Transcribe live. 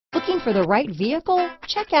Looking for the right vehicle?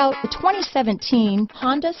 Check out the 2017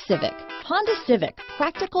 Honda Civic. Honda Civic,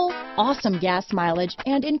 practical, awesome gas mileage,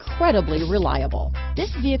 and incredibly reliable.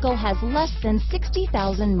 This vehicle has less than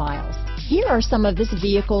 60,000 miles. Here are some of this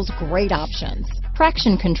vehicle's great options: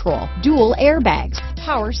 traction control, dual airbags,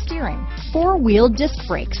 power steering, four-wheel disc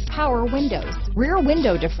brakes, power windows, rear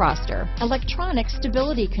window defroster, electronic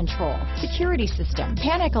stability control, security system,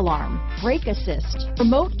 panic alarm, brake assist,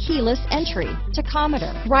 remote keyless entry,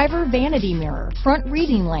 tachometer, driver vanity mirror, front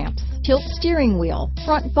reading lamps, tilt steering wheel,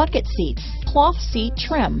 front bucket seats, cloth seat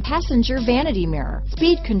trim, passenger vanity mirror,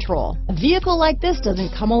 speed control. A vehicle like this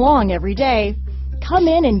doesn't come along every day. Come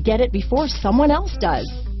in and get it before someone else does.